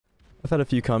I've had a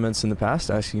few comments in the past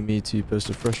asking me to post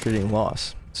a frustrating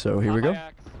loss, so here we go.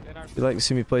 If you'd like to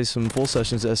see me play some full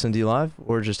sessions at SND Live,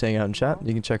 or just hang out and chat,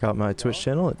 you can check out my Twitch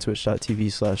channel at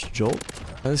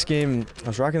twitch.tv/Jolt. Now this game, I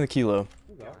was rocking the kilo.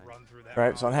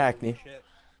 Alright, so on Hackney,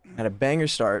 had a banger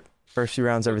start. First few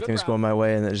rounds, everything was going my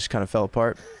way, and then it just kind of fell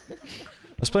apart. I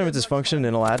was playing with Dysfunction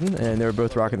and Aladdin, and they were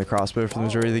both rocking the crossbow for the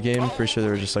majority of the game. Pretty sure they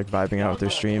were just like vibing out with their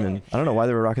stream, and I don't know why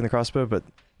they were rocking the crossbow, but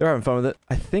they were having fun with it.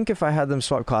 I think if I had them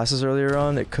swap classes earlier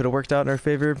on, it could have worked out in our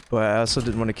favor, but I also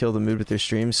didn't want to kill the mood with their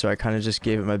streams, so I kind of just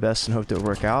gave it my best and hoped it would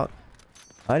work out.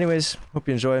 Anyways, hope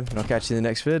you enjoy, and I'll catch you in the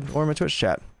next vid or in my Twitch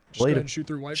chat. Later.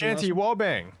 Shanty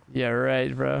wallbang. Yeah,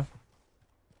 right, bro.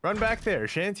 Run back there,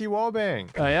 Shanty wallbang.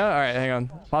 Oh yeah? Alright, hang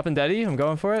on. Poppin' Daddy, I'm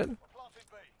going for it.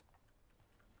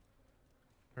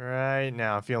 Right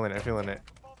now, feeling it, feeling it.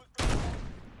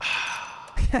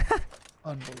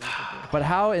 Unbelievable. But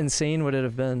how insane would it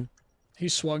have been? He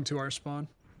swung to our spawn.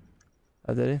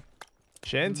 Oh, did he?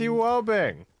 Shanty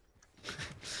wallbang.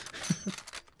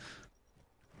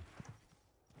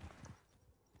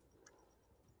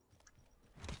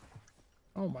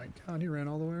 Oh my god, he ran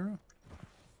all the way around.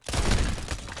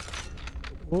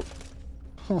 Oh,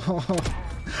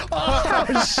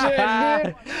 oh shit,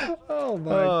 man. Oh my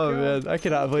god. Man, I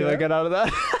cannot believe I got out of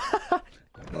that.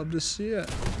 Love to see it.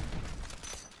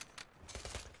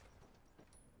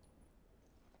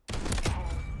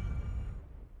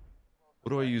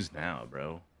 What do I use now,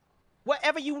 bro?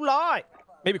 Whatever you like.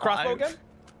 Maybe crossbow again?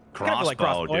 Crossbow, like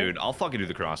crossbow. dude. I'll fucking do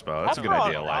the crossbow. That's a good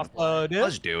idea, lad.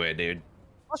 Let's do it, dude.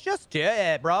 Let's just do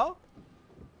it, bro.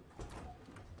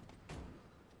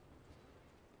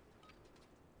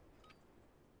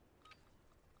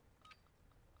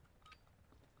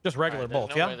 Just regular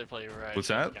bolts, yeah? What's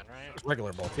that? Again, right?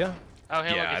 Regular bolts, yeah? Oh,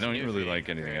 yeah, I don't really like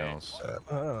anything else.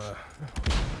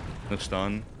 No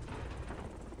stun.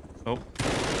 Oh.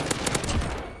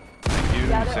 Thank you,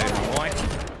 save my boy.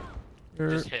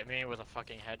 Just hit me with a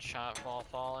fucking headshot while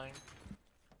falling.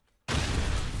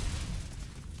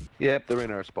 Yep, they're in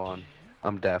our spawn.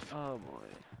 I'm deaf. Oh boy.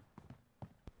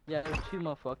 Yeah, there's two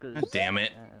motherfuckers. God damn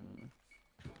it.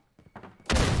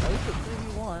 At least a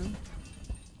 3v1.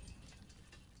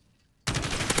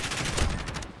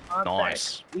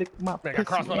 Nice. I got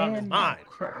crossbow on his mind.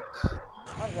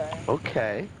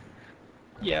 Okay.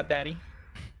 Yeah, daddy.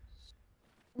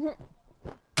 Yeah,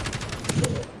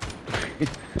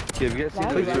 have you guys seen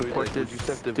the video where you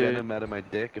sucked the venom out of my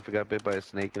dick if I got bit by a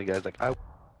snake and the guy's like, I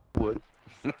would.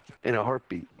 In a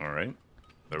heartbeat. Alright.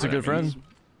 It's a good friend.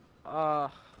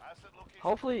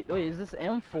 Hopefully, wait, is this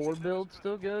M4 build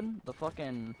still good? The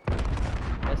fucking...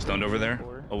 Stunned over there?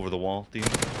 Over the wall, Dean?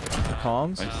 The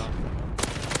comms? Nice.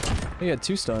 He had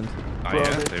two stunned. Oh yeah,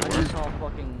 they were.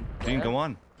 Fucking Dean, go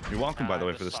on. You're welcome, by the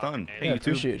way, for the stun. Hey, Yeah, you too.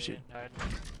 appreciate you.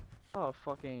 Oh,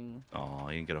 fucking... Oh,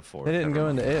 you didn't get a 4. They didn't go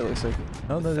into A, it looks like.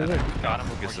 Oh, no, they did. God, I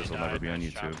guess this will never be on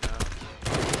YouTube.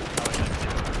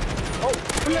 Oh,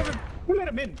 we let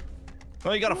him in.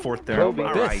 Oh, you got a 4th there. Kobe.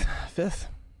 Alright. Fifth.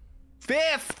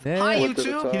 5th! Yeah. Hi, What you to the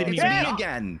two! top. He didn't even me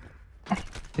again.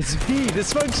 It's me,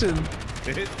 Dysfunction.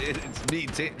 It's me,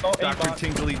 Dr.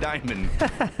 Tinkly Diamond.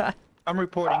 I'm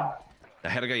reporting. I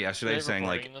had a guy yesterday saying,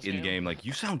 like, in game, like,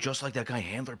 you sound just like that guy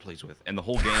Handler plays with. And the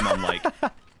whole game, I'm like,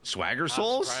 Swagger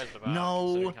Souls?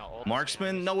 No.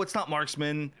 Marksman? No, it's not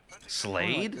Marksman.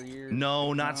 Slade?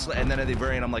 No, not Slade. And then at the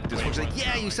very end, I'm like, this looks like,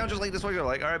 yeah, you sound just like this. I'm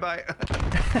like, all right, bye.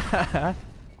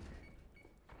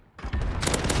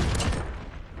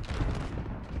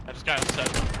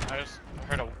 I just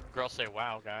heard a girl say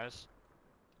wow, guys.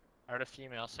 I heard a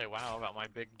female say wow about my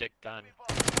big dick gun.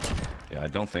 Yeah, I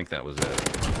don't think that was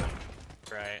it.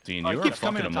 Right. Dean, you were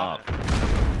fucking him up.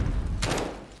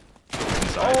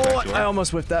 Oh, I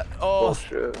almost whipped that. Oh.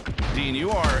 Dean,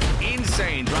 you are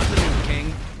insane. Drop the nuke,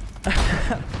 King.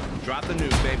 Drop the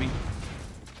nuke, baby.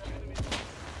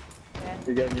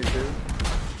 You getting your food?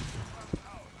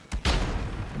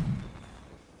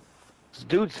 This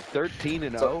dude's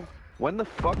 13-0. When the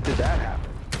fuck did that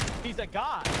happen? He's a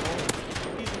god.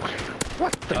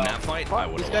 What the In that fight, I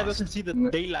would This have guy lost. doesn't see the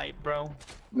daylight, bro.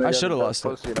 I should have lost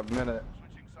it. In a minute.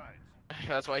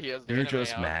 That's why he has the You're enemy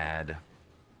just out. mad.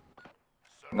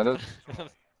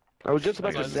 I was just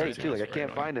about to That's say, what too, like, I it's can't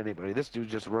very find anybody. This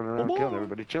dude's just running around killing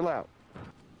everybody. Chill out.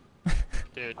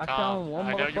 Dude, I Tom, found one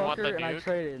I know you want the motherfucker and I nuke.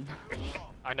 traded.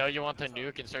 I know you want the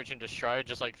nuke and search and destroy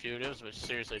just like fugitives, but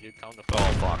seriously, dude, calm the Oh,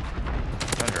 fuck.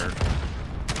 fuck. That hurt.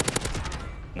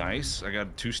 Nice. I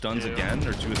got 2 stuns again,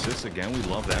 or 2 assists again. We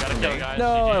love that. Gotta for kill, me. guys. No,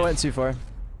 GGs. I went too far.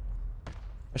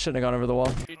 I shouldn't have gone over the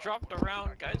wall. You dropped a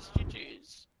round, guys.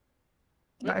 GG's.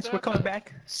 Nice, we're coming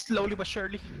back. Slowly but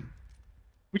surely.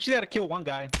 We just gotta kill one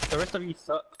guy. The rest of you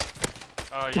suck.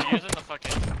 Oh, you're using the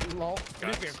fucking. Lol. gun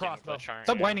Just be a crossbow. glitch, aren't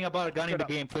Stop you? whining about a gun in the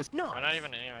game, please. No. We're not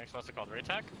even AMX. What's it called?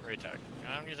 Retech? Retech.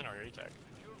 I'm using a retech.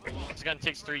 This gun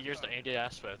takes 3 years to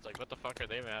ADS with. Like, what the fuck are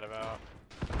they mad about?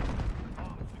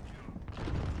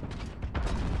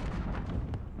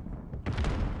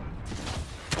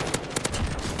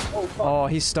 Oh,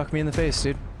 he stuck me in the face,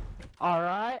 dude.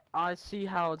 Alright, I see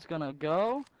how it's gonna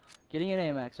go. Getting an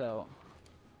AMX out.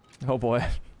 Oh boy.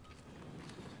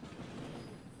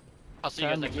 I'll see you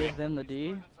guys Time to next give week. them the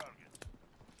D.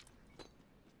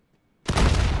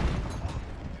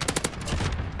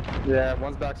 Yeah,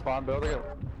 one's back spawn building.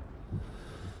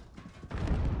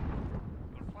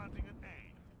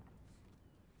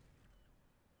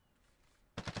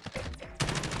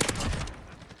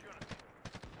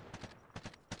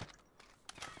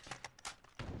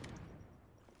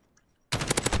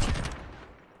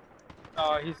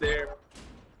 Oh, he's there.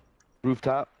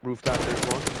 Rooftop, there's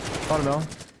one. Watermelon.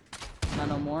 Not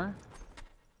no more.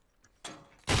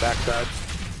 Backside.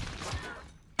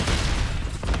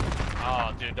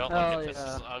 Oh, dude, don't Hell look at this. This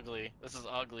yeah. is ugly. This is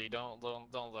ugly. Don't look.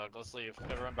 Let's leave.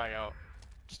 Run back out.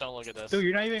 Just don't look at this. Dude,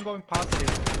 you're not even going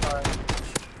positive. Alright.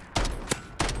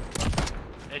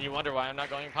 And you wonder why I'm not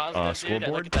going positive, dude?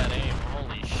 And look Scoreboard? at that aim.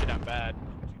 Holy shit, I'm bad.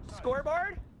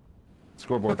 Scoreboard?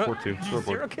 Scoreboard 4-2. Zero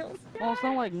Scoreboard. kills? Well, it's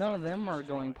not like none of them are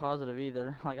going positive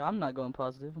either. Like, I'm not going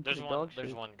positive. I'm There's pretty one. dog There's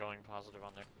shit. one going positive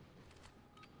on there.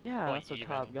 Yeah, Going that's a even,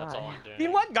 top That's all guy. I'm doing.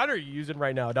 Dean, what gun are you using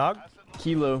right now, dog?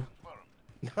 Kilo.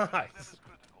 Nice.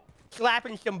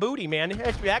 Slapping some booty, man.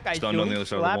 That's what that guy's Stunned doing. on the other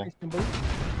side of the Slapping some booty.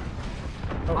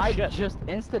 Oh, I shit. just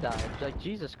insta-dived. Like,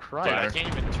 Jesus Christ. Dude, I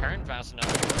can't even turn fast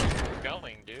enough where you're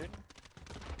going, dude.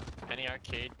 Penny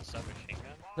arcade submachine gun.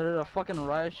 There's a fucking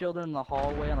riot shielder in the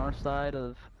hallway on our side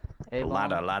of A bomb.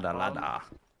 Lada.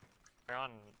 They're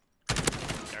on.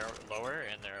 They're lower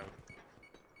and they're.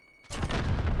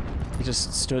 He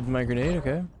just stood my grenade,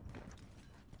 okay.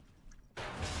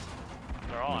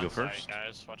 They're all You on go site, first?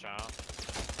 guys. Watch out.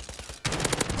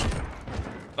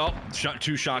 Oh,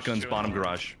 two shotguns, Two in bottom the-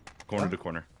 garage. Corner to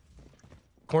corner.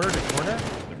 Corner to corner?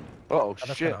 Oh, Oh,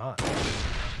 that's shit. kinda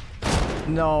hot.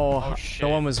 No. Oh, shit. The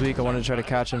one was weak. I wanted to try to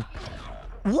catch him.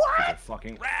 What?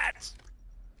 Fucking rats!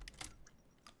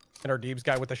 And our Deebs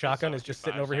guy with the shotgun is just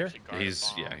sitting over here?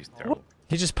 He's terrible.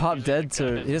 He just popped dead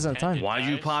to. He doesn't have time. Why'd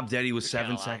you Guys, pop dead? He was we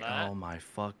 7 can't allow seconds. that. Oh my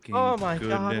fucking Oh my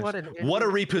goodness. God, what an What a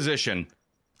idiot. reposition.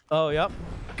 Oh, yep.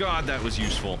 God, that was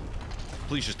useful.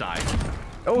 Please just die.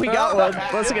 Oh, we got one.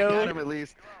 Let's Got go. him at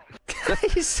least.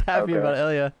 He's happy about it.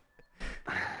 Hell yeah.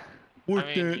 I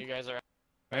Worked mean, it. you guys are.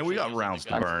 Man, we got actually rounds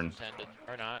using the to guns burn. intended,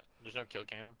 or not. There's no kill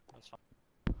cam. That's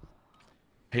fine.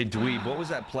 Hey, Dweeb, what was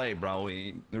that play, bro?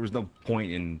 There was no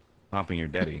point in popping your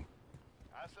daddy.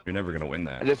 You're never gonna win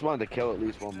I that. just wanted to kill at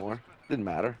least one more. Didn't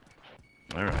matter.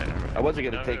 All right. I wasn't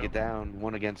gonna No, take no. it down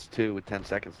 1 against 2 with 10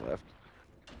 seconds left.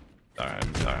 All right.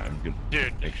 I'm gonna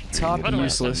Dude, make sure Top you get that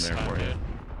useless. in there for you. dude.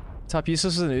 Top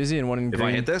useless with an Uzi and one in If green.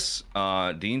 I hit this,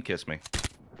 Dean, kiss me.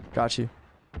 Got you.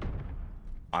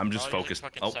 I'm just Oh, you're focused.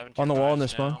 fucking Oh, 17 on the wall in guys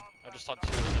this spawn. now. I just saw 2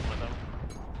 of them with them.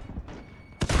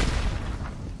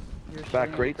 You're Back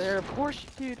sitting crates. there. Of course,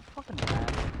 dude. Fucking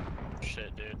bad.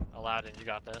 Shit, dude. Aladdin, you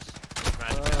got this.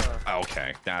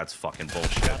 okay. That's fucking You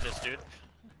bullshit. got this, dude.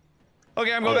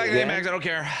 Okay, I'm going back to the yeah. mags. I don't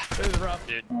care. This is rough,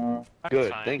 dude.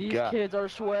 Good, fine. thank These God. kids are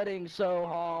sweating so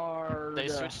hard. They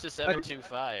switched to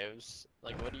 725s.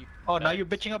 Like, what do you? Oh, now you're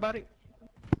bitching about it?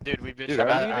 Dude, we bitched Dude,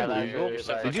 about are you it. even legal? You're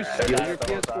so Did you fucking steal bad. your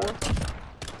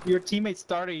PS4? Your teammates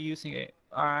started using it.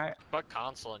 Alright. Fuck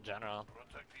console in general.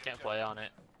 Can't play on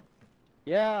it.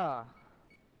 Yeah.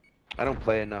 I don't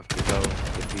play enough to go to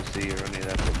PC or any of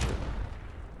that bullshit.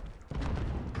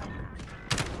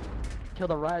 Kill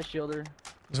the riot shielder.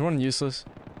 There's one useless.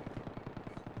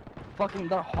 Fucking,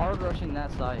 they're hard rushing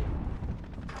that site.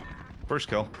 First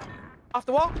kill. Off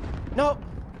the wall? No.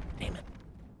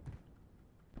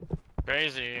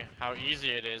 Crazy how easy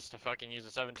it is to fucking use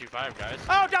a 725, guys.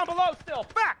 Oh, down below still.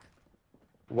 Back.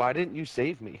 Why didn't you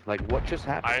save me? Like, what just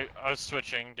happened? I was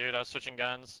switching, dude. I was switching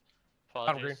guns.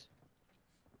 Bottom green.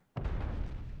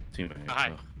 Apologies. Teammate.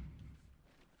 Hi. Ugh.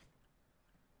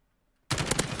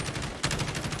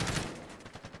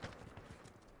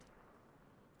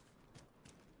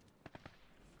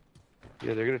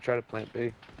 Yeah, they're gonna try to plant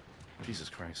B. Jesus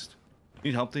Christ.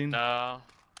 Need help, Dean? No,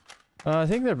 I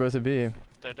think they're both a B.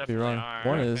 they definitely wrong. are.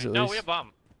 One is, at No, least. we have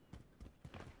bomb.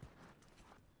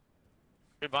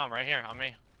 Good bomb right here on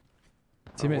me.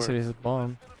 Teammate said he's a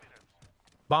bomb.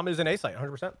 Bomb is an A site,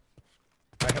 100%.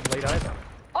 I have laid eyes on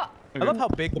it. I love how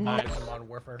big the bomb is in Modern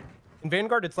Warfare. In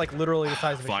Vanguard, it's like literally the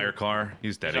size of a Fire shield. car.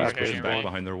 He's dead. He's He's over pushing here, back right?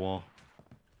 behind their wall.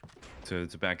 To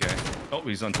back A. Oh,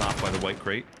 he's on top by the white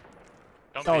crate.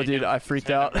 Oh, dude, I freaked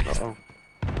out.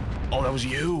 Oh, that was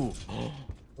you.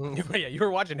 Yeah, you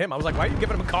were watching him. I was like, why are you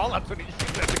giving him a call out when he's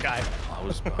shooting at the guy? I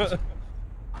was.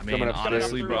 I mean,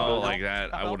 honestly, bro, like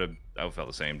that, I would have felt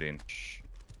the same, Dean.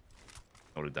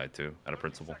 I would have died too, out of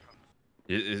principle.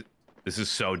 This is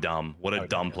so dumb. What a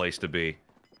dumb place to be.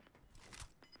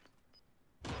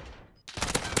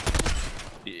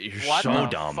 You're so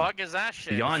dumb. What the fuck is that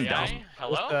shit? Beyond dumb.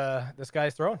 Hello? This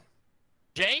guy's throwing.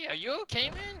 Jay, are you okay,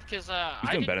 man? Cause He's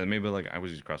doing better than me, but like I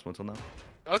was using crossbow until now.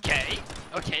 Okay,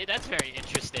 that's very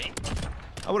interesting.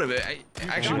 I would have. I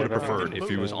actually would have preferred if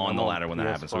he was on the ladder when that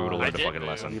happened, so we would have learned a fucking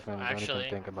lesson.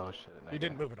 Actually, You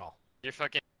didn't move at all. you're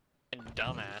fucking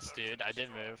dumbass, dude. I did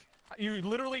move. You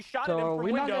literally shot at him from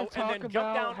window and then jumped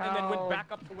down and then went back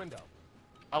up the window.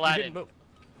 Aladdin,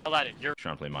 you're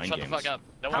Trying to play mind shut games. the fuck up.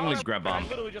 No I'm one gonna grab bomb.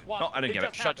 No, I didn't get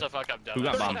it. Shut the fuck up, dumbass. Who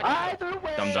got bomb? Either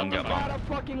way, Dumb got we bomb. gotta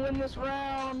fucking win this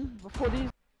round before these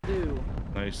do.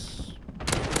 Nice.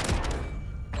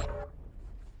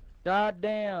 God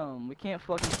damn, we can't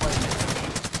fucking fight.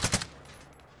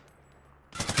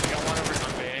 I got one over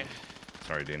on B.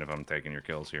 Sorry, Dean, if I'm taking your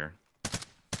kills here.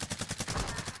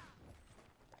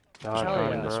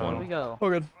 Yeah. This There we one. go. Oh,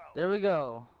 good. There we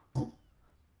go. At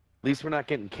least we're not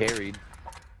getting carried.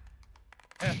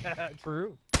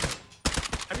 True.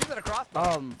 I'm using a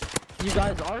crossbow. You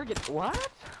guys are getting what?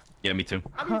 Yeah, me too.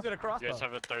 I'm using a You crossbow. guys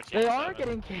have a 13. They are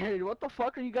getting carried. What the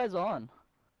fuck are you guys on?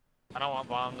 I don't want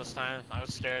bomb this time. I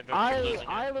was scared. of I losing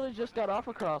it. really just got off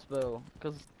a crossbow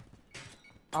because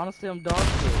honestly I'm dog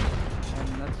shit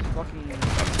and that's fucking.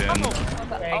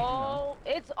 Top 10. Oh,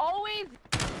 it's always.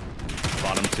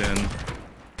 Bottom 10.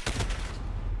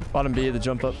 Bottom B, the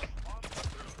jump up.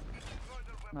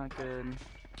 Not good.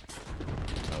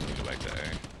 Oh, let me go back to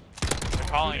A. They're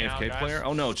calling AFK out, guys. player?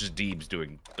 Oh no, it's just Deebs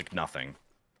doing like nothing.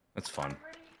 That's fun.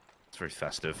 It's very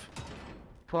festive.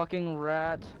 Fucking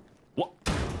rat. What?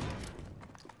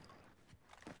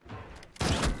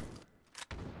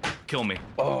 Kill me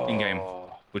in game,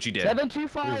 which he did.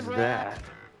 725 rat.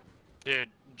 Dude,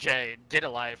 Jay, get a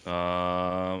life.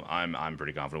 I'm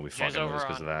pretty confident we Jay's fucking lose over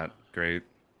because of on- that. Great.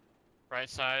 Right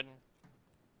side.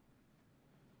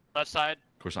 Left side.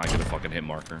 Of course, I get a fucking hit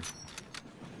marker.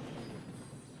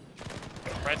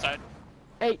 Right side.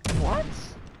 Hey, what?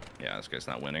 Yeah, this guy's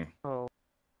not winning. Oh.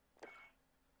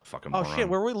 Fucking Oh moron. shit,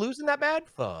 were we losing that bad?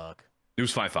 Fuck. It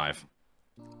was 5-5.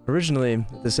 Originally,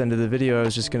 at this end of the video, I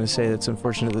was just going to say that it's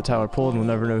unfortunate that Tyler pulled and we'll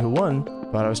never know who won,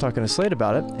 but I was talking to Slade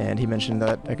about it, and he mentioned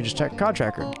that I could just check COD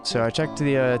tracker. So I checked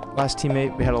the last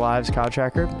teammate we had alive's COD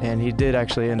tracker, and he did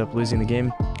actually end up losing the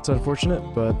game. It's unfortunate,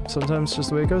 but sometimes it's just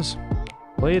the way it goes.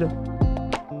 Later.